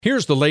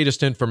Here's the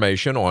latest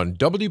information on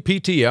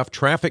WPTF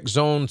Traffic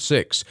Zone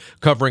 6,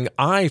 covering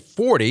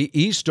I-40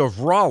 east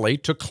of Raleigh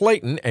to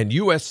Clayton and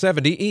US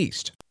 70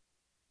 east.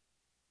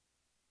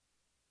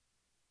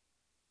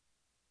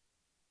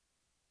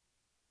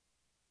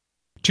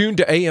 Tune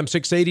to AM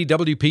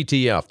 680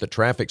 WPTF, the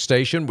traffic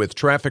station with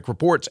traffic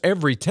reports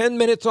every 10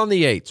 minutes on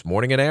the 8s,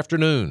 morning and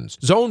afternoons.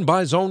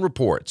 Zone-by-zone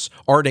reports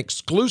are an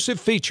exclusive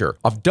feature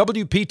of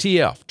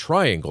WPTF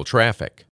Triangle Traffic.